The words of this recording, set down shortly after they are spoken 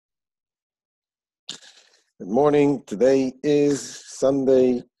Good morning. Today is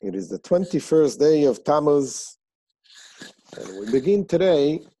Sunday. It is the 21st day of Tammuz. And we begin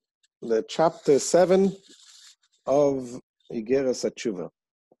today the chapter 7 of Igeret HaTeshuvah.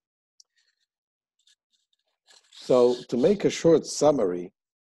 So to make a short summary,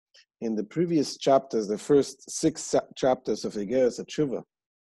 in the previous chapters, the first 6 chapters of Igeret HaTeshuvah,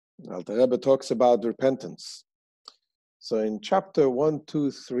 Alter Rebbe talks about repentance. So in chapter 1,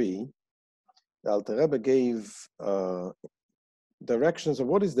 2, 3, the Alter Rebbe gave directions of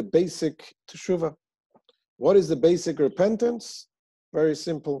what is the basic teshuvah. What is the basic repentance? Very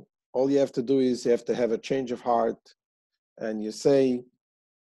simple. All you have to do is you have to have a change of heart, and you say,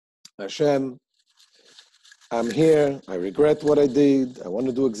 Hashem, I'm here, I regret what I did, I want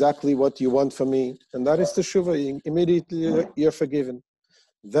to do exactly what you want from me, and that is teshuvah. Immediately you're forgiven.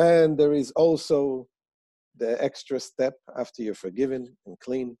 Then there is also the extra step after you're forgiven and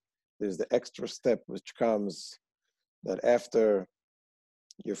clean. There's the extra step which comes that after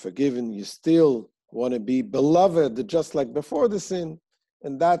you're forgiven, you still want to be beloved just like before the sin.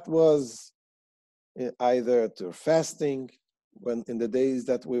 And that was either through fasting, when in the days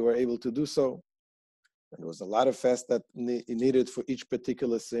that we were able to do so. And there was a lot of fast that needed for each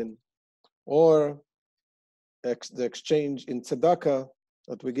particular sin. Or the exchange in tzedakah,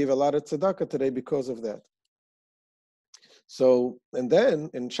 that we give a lot of tzedakah today because of that. So, and then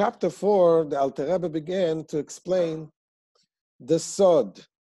in chapter 4, the Alter Rebbe began to explain the sod,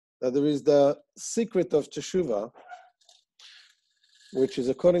 that there is the secret of teshuvah, which is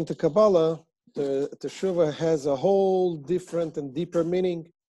according to Kabbalah, the teshuvah has a whole different and deeper meaning.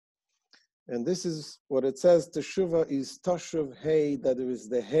 And this is what it says, teshuvah is tashuv hey, that there is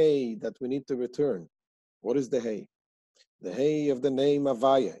the hey that we need to return. What is the hey? The hey of the name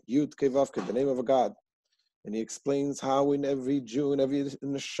Avaya, Yud Kevavke, the name of a God. And he explains how in every Jew, in every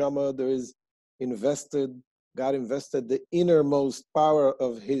neshama, there is God invested the innermost power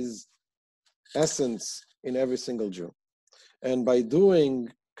of his essence in every single Jew. And by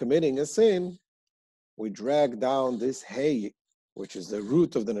committing a sin, we drag down this hay, which is the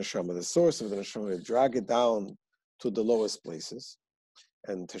root of the neshama, the source of the neshama, we drag it down to the lowest places.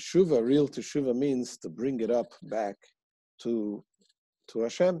 And teshuvah, real teshuvah, means to bring it up back to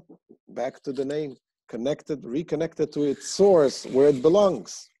Hashem, back to the name, reconnected to its source where it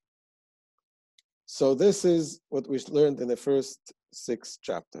belongs. So this is what we learned in the first 6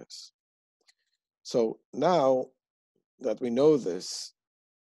 chapters. So now that we know this,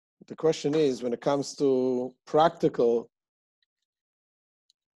 the question is, when it comes to practical,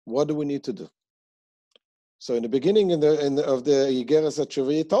 what do we need to do? So in the beginning of the Igeret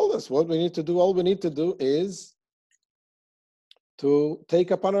HaTeshuvah, he told us what we need to do. All we need to do is to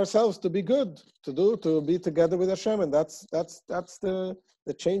take upon ourselves to be good, to be together with Hashem, and that's the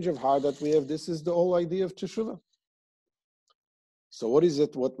change of heart that we have. This is the whole idea of teshuvah. So what is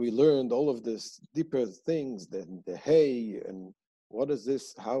it? What we learned, all of this deeper things, the hey, and what is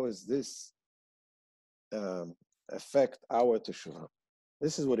this? How is this affect our teshuvah?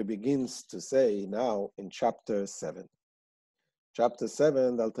 This is what he begins to say now in chapter 7. Chapter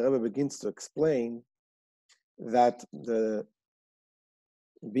 7, the Alter Rebbe begins to explain that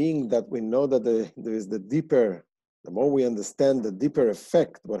being that we know that there is the more we understand the deeper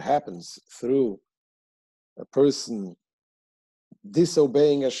effect, what happens through a person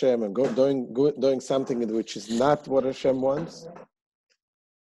disobeying Hashem and doing something which is not what Hashem wants.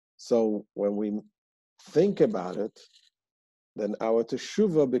 So when we think about it, then our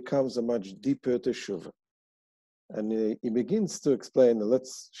teshuvah becomes a much deeper teshuvah. And he begins to explain,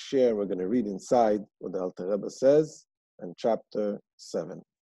 let's share, we're going to read inside what the Alter Rebbe says in chapter 7.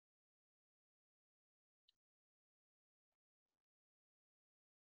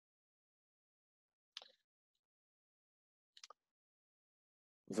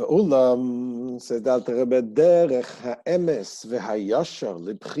 ואולם, says the Alter Rebbe, דרך האמס והישר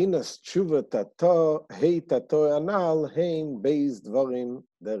לבחינס תשובתו היתתו הנ"ל הם בייס דברים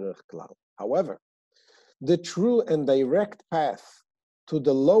דרך כלל. However, the true and direct path to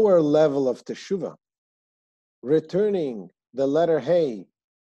the lower level of teshuvah, returning the letter hey,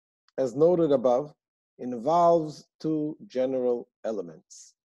 as noted above, involves 2 general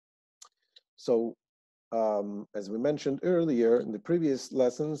elements. So, as we mentioned earlier in the previous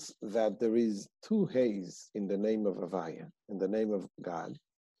lessons, that there is 2 heys in the name of Avaya, in the name of God.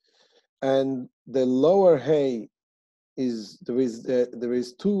 And the lower hey is, there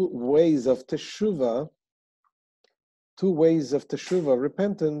is 2 ways of teshuvah,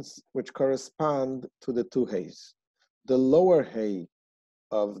 repentance, which correspond to the 2 heys. The lower hey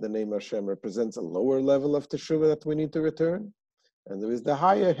of the name Hashem represents a lower level of teshuvah that we need to return. And there is the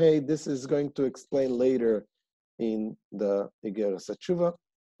higher hey. This is going to explain later in the Igeret HaTeshuvah.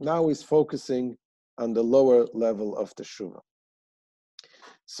 Now he's focusing on the lower level of Teshuvah.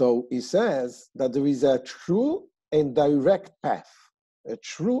 So he says that there is a true and direct path. A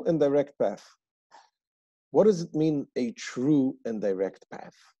true and direct path. What does it mean, a true and direct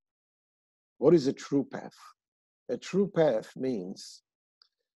path? What is a true path? A true path means,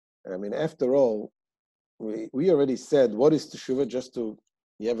 after all, we already said, what is Teshuvah? Just to,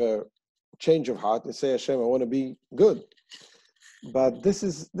 you have a change of heart and say, Hashem, I want to be good. But this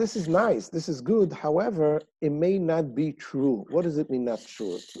is nice, this is good. However, it may not be true. What does it mean not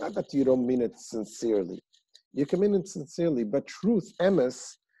true? It's not that you don't mean it sincerely. You can mean it sincerely, but truth,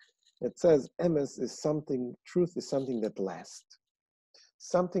 emes, it says emes is something, truth is something that lasts.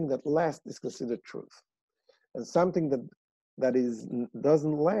 Something that lasts is considered truth. And something that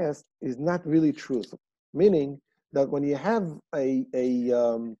doesn't last is not really truth. Meaning that when you have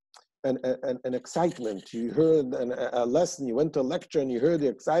an excitement, you heard a lesson, you went to a lecture and you heard,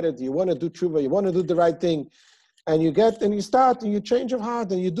 you're excited, you want to do tshuva, you want to do the right thing, and you start and you change your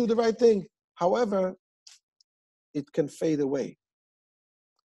heart and you do the right thing. However, it can fade away.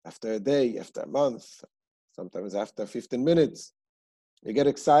 After a day, after a month, sometimes after 15 minutes, you get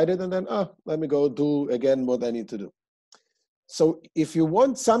excited and then, let me go do again what I need to do. So if you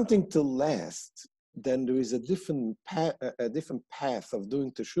want something to last, then there is a different path of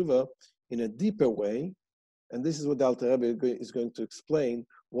doing teshuvah in a deeper way. And this is what the Alter Rebbe is going to explain.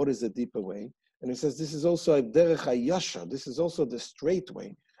 What is a deeper way? And he says, this is also a derech hayasha. This is also the straight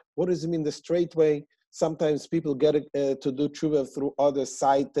way. What does it mean, the straight way? Sometimes people get to do teshuvah through other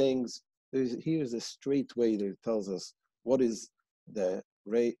side things. Here's a straight way that tells us what is the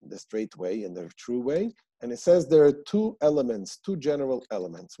straight way and the true way. And it says there are two elements, two general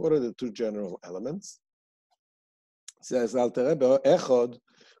elements. What are the two general elements? It says, Alter Rebbe, echod,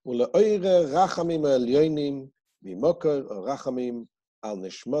 ule'oire rachamim elyonim, mimoker rachamim al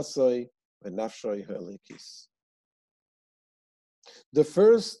nishmasoi v'nafshoi ha'elikis. The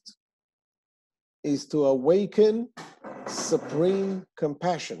first is to awaken supreme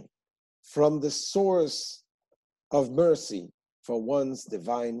compassion from the source of mercy for one's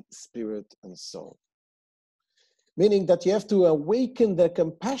divine spirit and soul. Meaning that you have to awaken the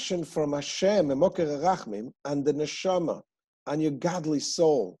compassion from Hashem, Emoker Rachmim, and the Neshama, and your godly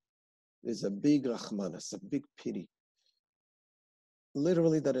soul. There's a big Rachmanas, a big pity.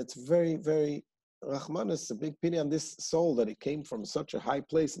 Literally that it's very, very Rachmanas, a big pity on this soul that it came from such a high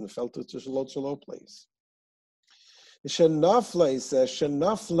place and fell to such a low place. Shenafla, it says,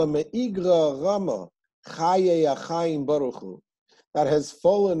 Shenafla me'igra rama, chaye achayim baruchu, that has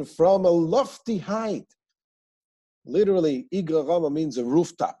fallen from a lofty height. Literally, Igra Rama means a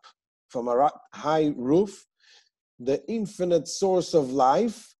rooftop, from a high roof, the infinite source of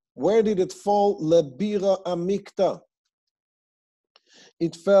life. Where did it fall? Lebira Amikta.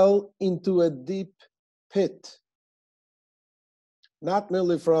 It fell into a deep pit. Not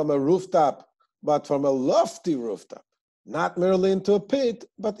merely from a rooftop, but from a lofty rooftop. Not merely into a pit,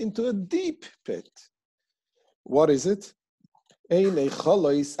 but into a deep pit. What is it?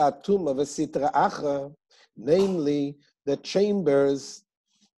 Namely, the chambers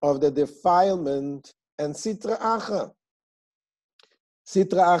of the defilement and sitra acha.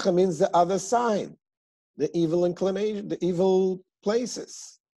 Sitra acha means the other side, the evil inclination, the evil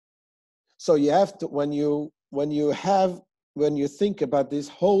places. So you have to, when you think about this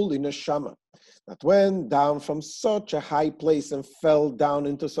holy neshama that went down from such a high place and fell down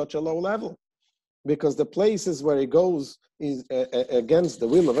into such a low level, because the places where it goes is against the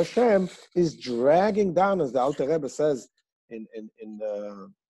will of Hashem is dragging down, as the Alter Rebbe says in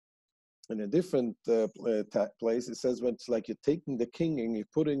a different place. It says when it's like you're taking the king and you're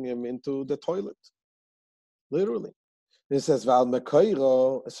putting him into the toilet, literally. It says Val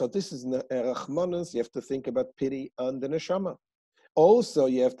Mekoiro. So this is Rachmanas. You have to think about pity on the neshama. Also,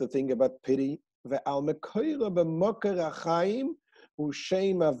 you have to think about pity. Ve'al Mekoiro b'moker achayim.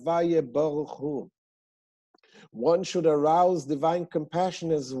 One should arouse divine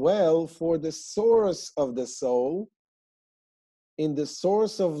compassion as well for the source of the soul. In the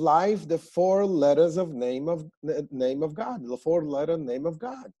source of life, the four letters of name of God, the four-letter name of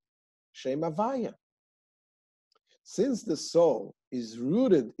God, Shem Havaya. Since the soul is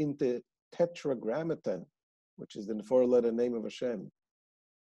rooted in the tetragrammaton, which is the four-letter name of Hashem,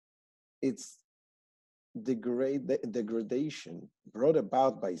 it's degradation brought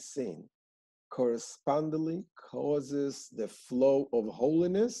about by sin correspondingly causes the flow of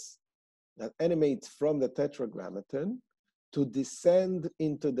holiness that emanates from the tetragrammaton to descend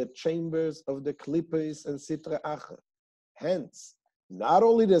into the chambers of the klippos and sitra acha. Hence, Not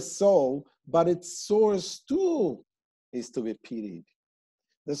only the soul, but its source too is to be pitied.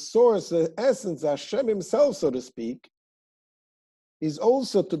 The source, the essence, Hashem himself, so to speak, is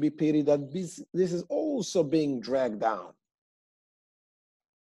also to be pitied, that this is also being dragged down.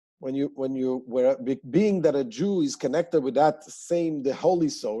 Being that a Jew is connected with that same, the holy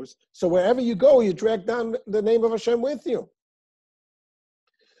source, so wherever you go, you drag down the name of Hashem with you.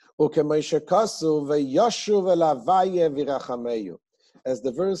 As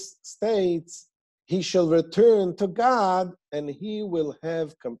the verse states, he shall return to God and he will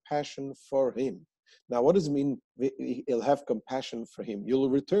have compassion for him. Now, what does it mean he'll have compassion for him? You'll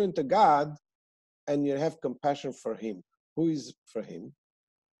return to God and you have compassion for him. Who is for him?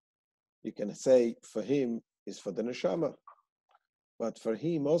 You can say for him is for the neshama. But for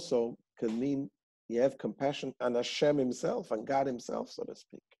him also can mean you have compassion on Hashem himself, on God himself, so to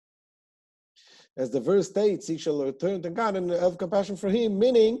speak. As the verse states, he shall return to God and have compassion for him,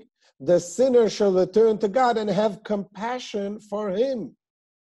 meaning the sinner shall return to God and have compassion for him.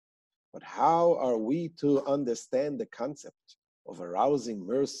 But how are we to understand the concept of arousing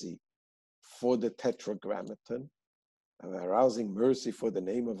mercy for the tetragrammaton, of arousing mercy for the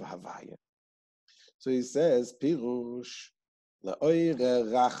name of Havaya? So he says, Pirush, la'oire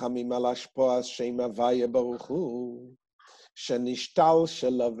rachamim al hashpoas shem Havaya baruch hu, shenishtal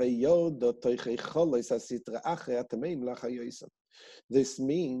shelaveyo dotoichei cholos hasitra achre atameim lachayoisam. This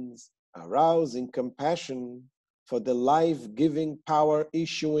means arousing compassion for the life-giving power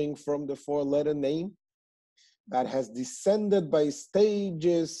issuing from the four-letter name that has descended by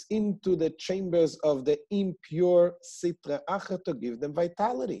stages into the chambers of the impure Sitra Achra to give them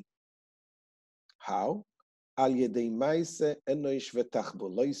vitality. How? Al yedei ma'aseh enosh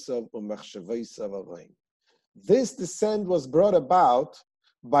v'tachbuloisav u'machshavoisav avayim. This descent was brought about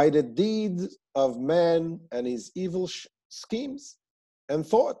by the deeds of man and his evil schemes and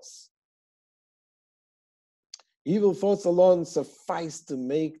thoughts. Evil thoughts alone suffice to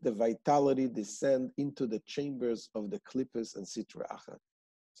make the vitality descend into the chambers of the klippos and sitra achra.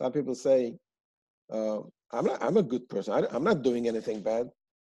 Some people say, I'm a good person. I'm not doing anything bad.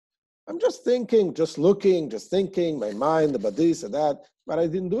 I'm just thinking, just looking, just thinking, my mind about this or that, but I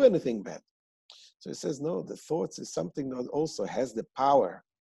didn't do anything bad. So he says, no, the thoughts is something that also has the power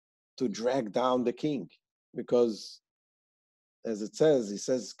to drag down the king. Because, as it says, he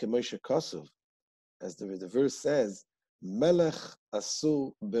says, Kemoshe Kosov, as the verse says, Melech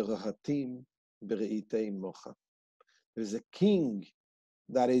asur berahatim bereitei mocha. There's a king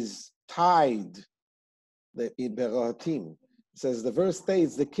that is tied, the berahatim. It says, the verse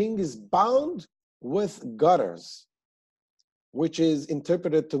states, the king is bound with gutters, which is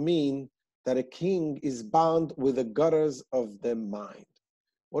interpreted to mean that a king is bound with the gutters of the mind.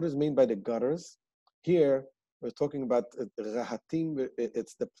 What does it mean by the gutters? Here, we're talking about the rahatim.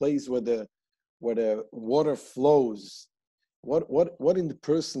 It's the place where the water flows. What in the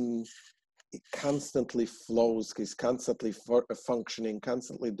person it constantly flows, is constantly functioning,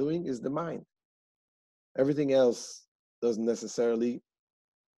 constantly doing, is the mind. Everything else doesn't necessarily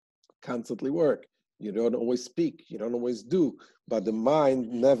constantly work. You don't always speak, you don't always do, but the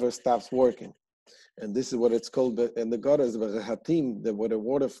mind never stops working. And this is what it's called, and the gutters, the rahatim, where the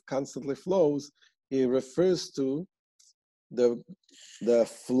water constantly flows, it refers to the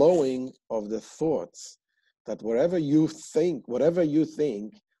flowing of the thoughts, that wherever you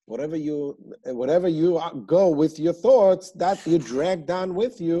go with your thoughts, that you drag down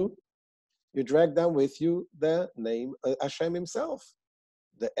with you the name Hashem himself,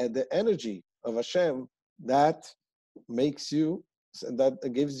 the energy of Hashem that makes you, that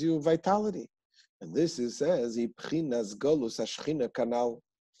gives you vitality. And this is says, Ibchinas Golus Hashchina Kanal.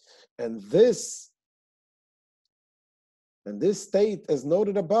 And this state, as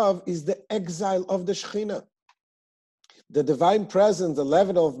noted above, is the exile of the Shechina. The divine presence, the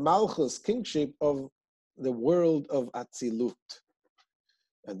level of Malchus, kingship of the world of Atzilut.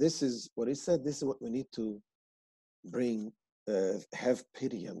 And this is what he said, this is what we need to bring, have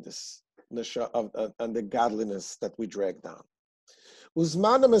pity on this, on the godliness that we drag down. The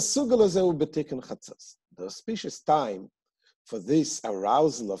auspicious time for this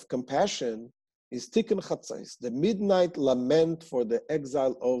arousal of compassion is Tikkun Chatzos, the midnight lament for the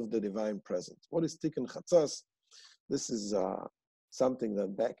exile of the divine presence. What is Tikkun Chatzos? This is something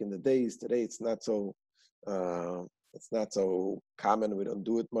that back in the days, today it's not so common. We don't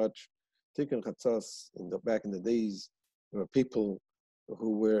do it much. Tikkun Chatzos, back in the days, there were people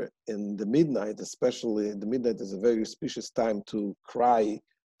who were in the midnight, especially in the midnight is a very auspicious time to cry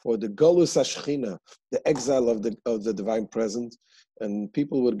for the Golus Hashchina, the exile of the divine presence. And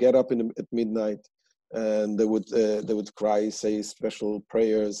people would get up at midnight and they would cry, say special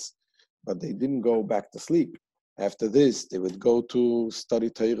prayers, but they didn't go back to sleep. After this, they would go to study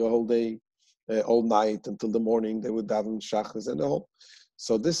Torah all day, all night until the morning. They would daven shachris and all.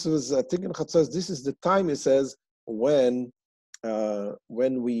 So this was, I think in Chatzos, this is the time, it says, when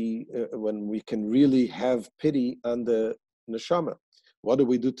we can really have pity on the neshama. What do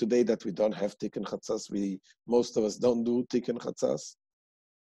we do today that we don't have tikkun chatzas? Most of us don't do tikkun chatzas.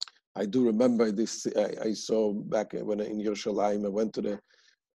 I do remember this. I saw back when in Yerushalayim, I went to the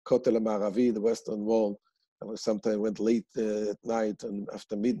Kotel HaMaravi, the Western Wall. I sometimes went late at night, and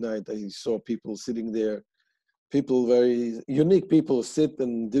after midnight, I saw people sitting there. People, very unique people, sit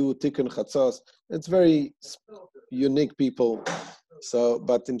and do tikkun chatzas. It's very unique people. So,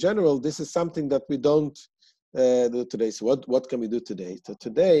 but in general, this is something that we don't do today. So, what can we do today? So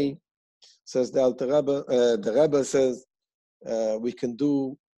today, says the Alter Rebbe, the Rebbe says we can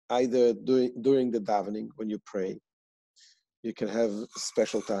do either during the davening when you pray. You can have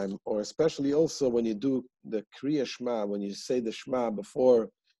special time, or especially also when you do the Kriya Shema, when you say the Shema before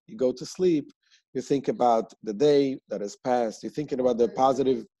you go to sleep. You think about the day that has passed. You're thinking about the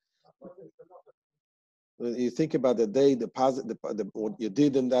positive. You think about the day, the positive, what you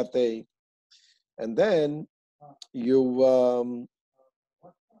did in that day, and then you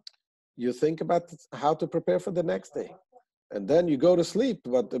think about how to prepare for the next day, and then you go to sleep.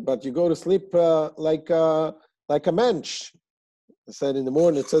 But you go to sleep like a mensch. It said in the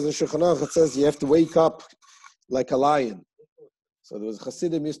morning. It says in Shulchan Aruch, it says you have to wake up like a lion. So there was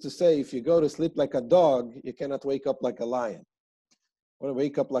Hasidim used to say, if you go to sleep like a dog, you cannot wake up like a lion. When you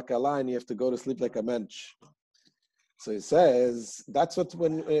wake up like a lion, you have to go to sleep like a mensch. So he says that's what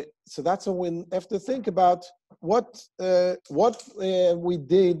when we have to think about what we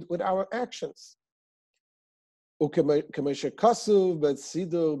did with our actions.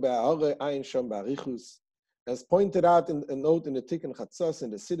 As pointed out in a note in the Tikkun Chatzos in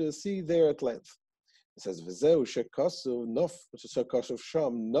the Siddur, see there at length. It says, "V'zeu shekasu nof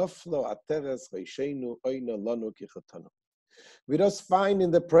sham noflo ateres reishenu oina lanu kichatanu." We just find in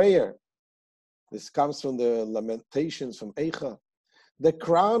the prayer. This comes from the Lamentations from Eicha. The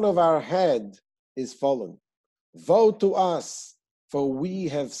crown of our head is fallen. Woe to us, for we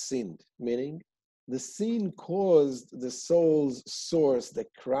have sinned. Meaning, the sin caused the soul's source, the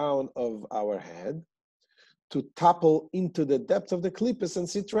crown of our head, to topple into the depth of the klippus and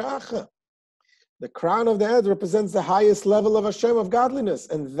sitra acha. The crown of the head represents the highest level of Hashem, of godliness,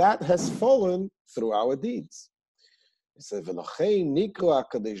 and that has fallen through our deeds. It says, "V'lochein nikra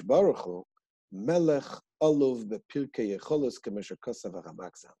HaKadosh Baruch Hu melech aluv bepirkei yecholos k'mesher kosav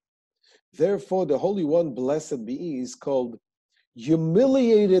ha'ramagzal." Therefore, the Holy One, blessed be He, is called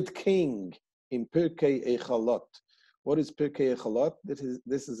humiliated king in Pirkei Echalot. What is Pirkei Echalot?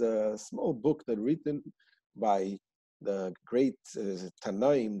 This is a small book that written by the great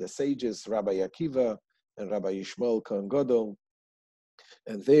Tanaim, the sages, Rabbi Akiva and Rabbi Shlomo Cohen Gadol.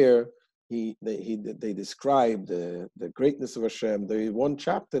 And there they describe the greatness of Hashem. The one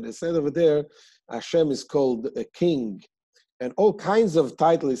chapter, they said over there, Hashem is called a king. And all kinds of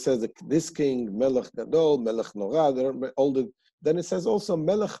titles. It says this king, Melech Gadol, Melech Norah. Then it says also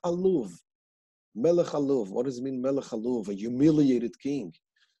Melech Aluv. Melech Aluv. What does it mean, Melech Aluv? A humiliated king.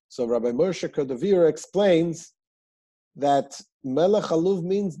 So Rabbi Moshe Kadavira explains that Melech Aluv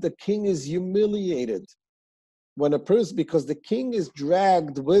means the king is humiliated. When a person, because the king is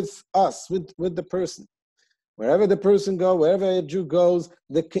dragged with us, with the person. Wherever the person goes, wherever a Jew goes,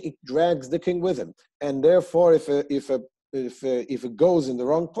 the king drags the king with him. And therefore, if it goes in the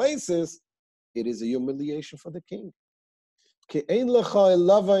wrong places, it is a humiliation for the king. For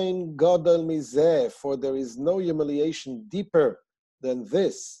there is no humiliation deeper than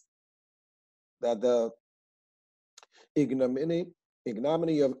this, that the ignominy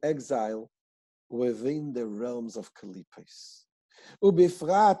of exile within the realms of Kalipos.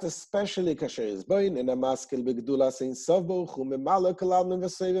 Ubifrat, especially kasher is boin in a maskil begdula sein savo chumemala kalalmi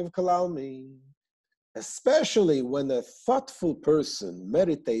v'seviv kalalmi. Especially when a thoughtful person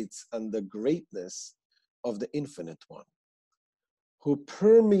meditates on the greatness of the Infinite One, who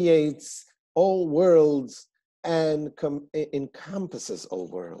permeates all worlds and encompasses all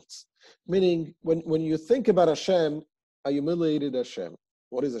worlds. Meaning, when you think about Hashem, a humiliated Hashem.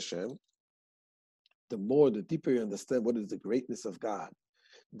 What is Hashem? The deeper you understand what is the greatness of God,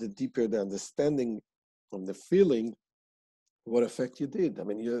 the deeper the understanding of the feeling, what effect you did. I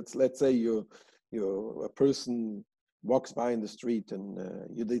mean, let's say a person walks by in the street and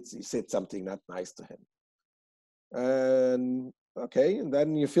you said something not nice to him. And okay, and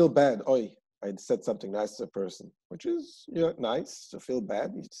then you feel bad. Oh, I said something nice to a person, which is nice to feel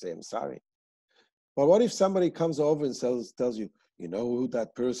bad. You say, I'm sorry. But what if somebody comes over and tells you, you know who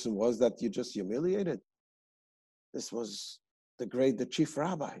that person was that you just humiliated? This was the chief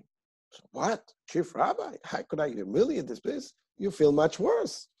rabbi. What? Chief rabbi? How could I humiliate this place? You feel much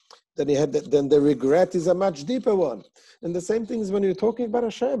worse. Then the regret is a much deeper one. And the same thing is when you're talking about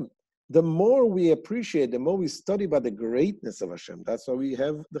Hashem. The more we appreciate, the more we study about the greatness of Hashem. That's why we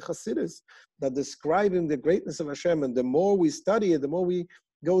have the Hasidus that describing the greatness of Hashem. And the more we study it, the more we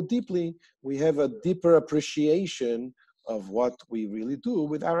go deeply, we have a deeper appreciation of what we really do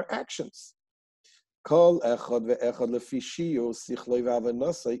with our actions.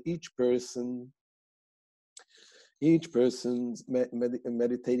 Each person's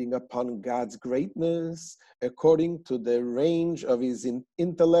meditating upon God's greatness according to the range of his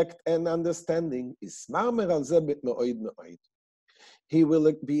intellect and understanding. He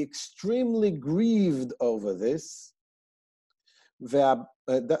will be extremely grieved over this.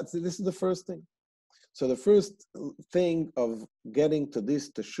 This is the first thing. So the first thing of getting to this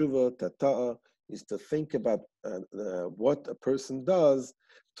teshuvah, tata'ah, is to think about what a person does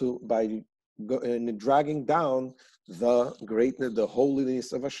by dragging down the greatness, the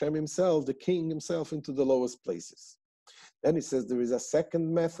holiness of Hashem himself, the king himself, into the lowest places. Then he says there is a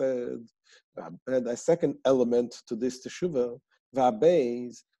second method, a second element to this teshuvah,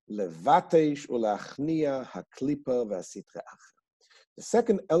 v'abeis levatesh ulachnia haklipa v'asitra acher. The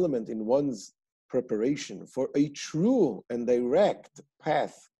second element in one's preparation for a true and direct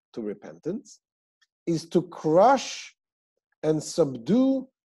path to repentance is to crush and subdue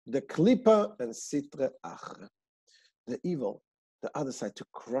the klipa and sitra achra, the evil, the other side, to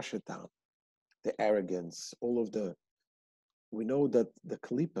crush it down, the arrogance, we know that the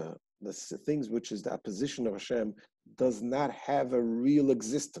klipa, the things which is the opposition of Hashem, does not have a real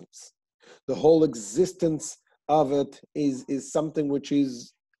existence. The whole existence of it is something which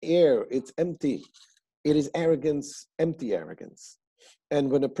is air, it's empty. It is arrogance, empty arrogance.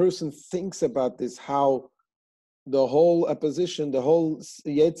 And when a person thinks about this, how the whole opposition, the whole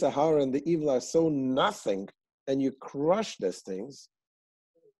Yetzer Hara and the evil are so nothing, and you crush these things.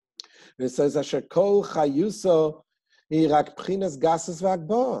 It says, Asher kol chayuso irak pchinas gases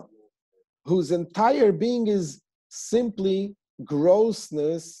v'agba, whose entire being is simply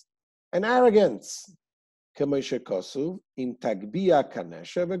grossness and arrogance. K'moshe kosuv in tagbia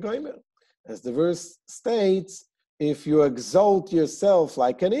kanesha v'goymer. As the verse states, if you exalt yourself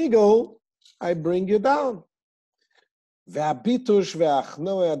like an eagle, I bring you down. The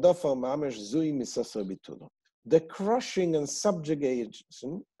crushing and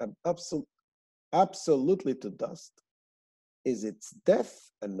subjugation, absolutely to dust, is its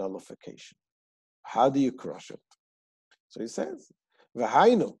death and nullification. How do you crush it? So he says,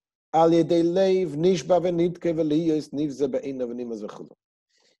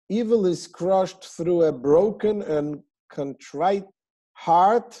 evil is crushed through a broken and contrite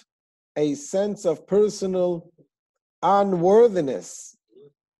heart, a sense of personal unworthiness,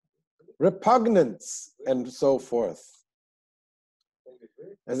 repugnance, and so forth.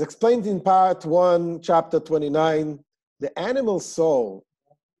 As explained in part 1, chapter 29, the animal soul,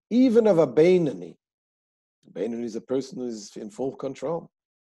 even of a Beinoni is a person who is in full control.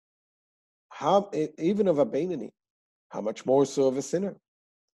 Even of a Beinoni, how much more so of a sinner,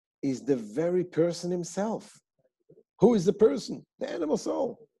 is the very person himself. Who is the person? The animal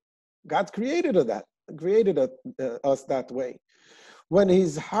soul. God created us that way. When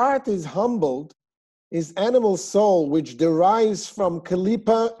his heart is humbled, his animal soul, which derives from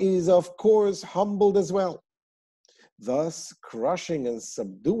Kalipa, is of course humbled as well. Thus, crushing and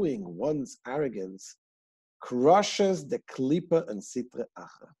subduing one's arrogance crushes the Kalipa and Sitra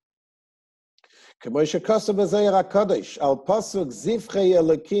Acha.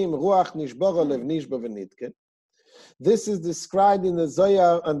 This is described in the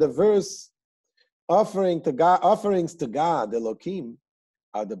Zohar and the verse, offerings to God, Elohim,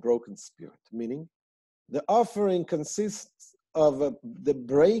 are the broken spirit. Meaning, the offering consists of the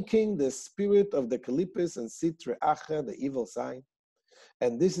breaking the spirit of the Kalipis and Sitra Acha, the evil side.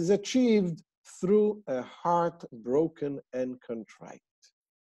 And this is achieved through a heart broken and contrite.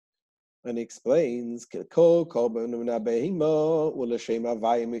 And he explains,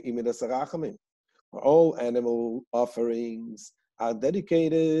 all animal offerings are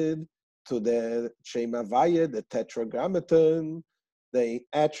dedicated to the Shem Havaya, the Tetragrammaton, the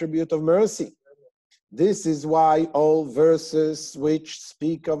attribute of mercy. This is why all verses which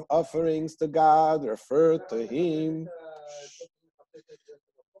speak of offerings to God refer to Him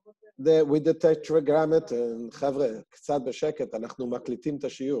with the Tetragrammaton. חבר'ה, קצת בשקט, אנחנו מקליטים את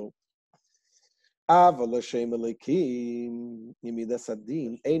השיעור. אבל לשם אלוקים, ימידס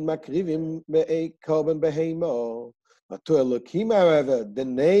הדין, אין מקריבים קורבן בהמה. But to Elohim, however, the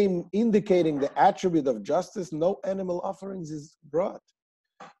name indicating the attribute of justice, no animal offerings is brought.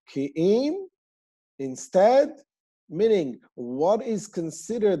 Ki'im, instead, meaning what is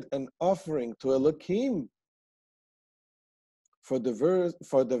considered an offering to Elohim. For the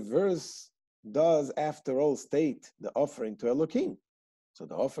verse does, after all, state the offering to Elohim. So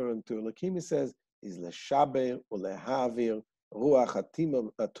the offering to Elohim, he says, is leshaber ulehavir ruach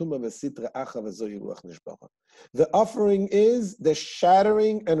atuma v'sitra acha v'zohi ruach nishbara. The offering is the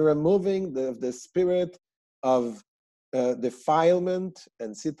shattering and removing the spirit of defilement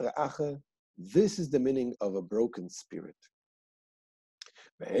and sitra acha. This is the meaning of a broken spirit.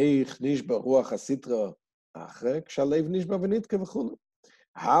 How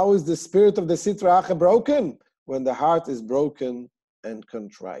is the spirit of the sitra acha broken? When the heart is broken and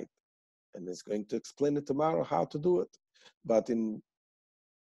contrite. And it's going to explain it tomorrow how to do it. But in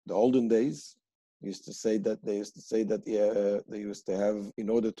the olden days, they used to say that they used to have, in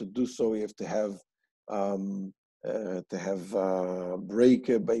order to do so, you have to have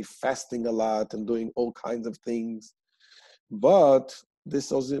break by fasting a lot and doing all kinds of things. But this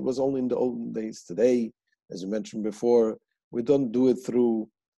was only in the olden days. Today, as you mentioned before, we don't do it through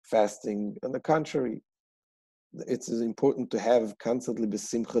fasting. On the contrary, it's important to have constantly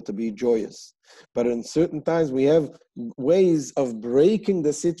besimcha, to be joyous. But in certain times, we have ways of breaking the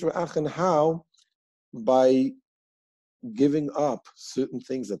sitra achen. How? By giving up certain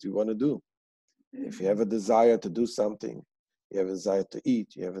things that we want to do. If you have a desire to do something, you have a desire to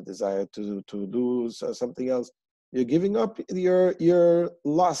eat, you have a desire to do something else, you're giving up your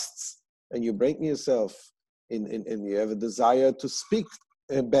lusts, and you're breaking yourself and you have a desire to speak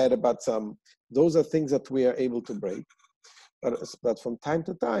bad about some. Those are things that we are able to break. But from time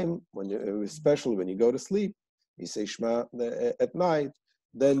to time, especially when you go to sleep, you say Shema at night,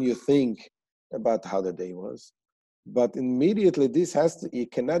 then you think about how the day was. But immediately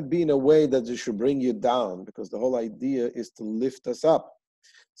it cannot be in a way that it should bring you down, because the whole idea is to lift us up.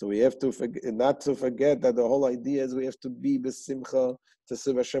 So we have to not to forget that the whole idea is we have to be besimcha, to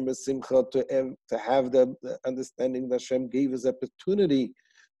serve Hashem besimcha, to have the understanding that Hashem gave us opportunity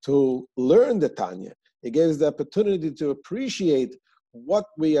to learn the Tanya. He gave us the opportunity to appreciate what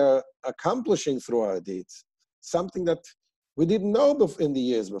we are accomplishing through our deeds, something that we didn't know in the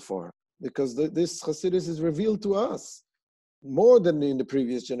years before, because this Chassidus is revealed to us more than in the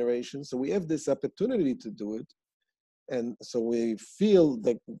previous generation. So we have this opportunity to do it. And so we feel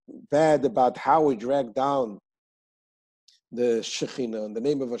bad about how we drag down the Shekhinah and the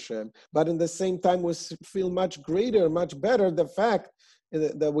name of Hashem. But in the same time, we feel much greater, much better the fact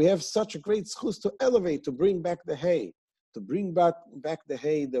that we have such a great schus to elevate, to bring back the hay, to bring back the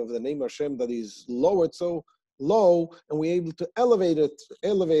hay of the name of Hashem that is lowered so low, and we're able to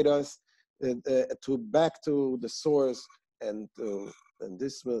elevate us to back to the source, and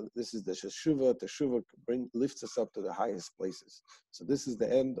this is the Teshuvah. Teshuvah lifts us up to the highest places. So this is the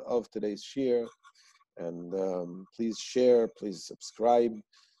end of today's shir, and please share, please subscribe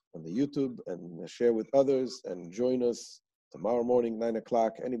on the YouTube, and share with others, and join us tomorrow morning, 9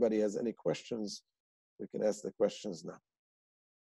 o'clock. Anybody has any questions, we can ask the questions now.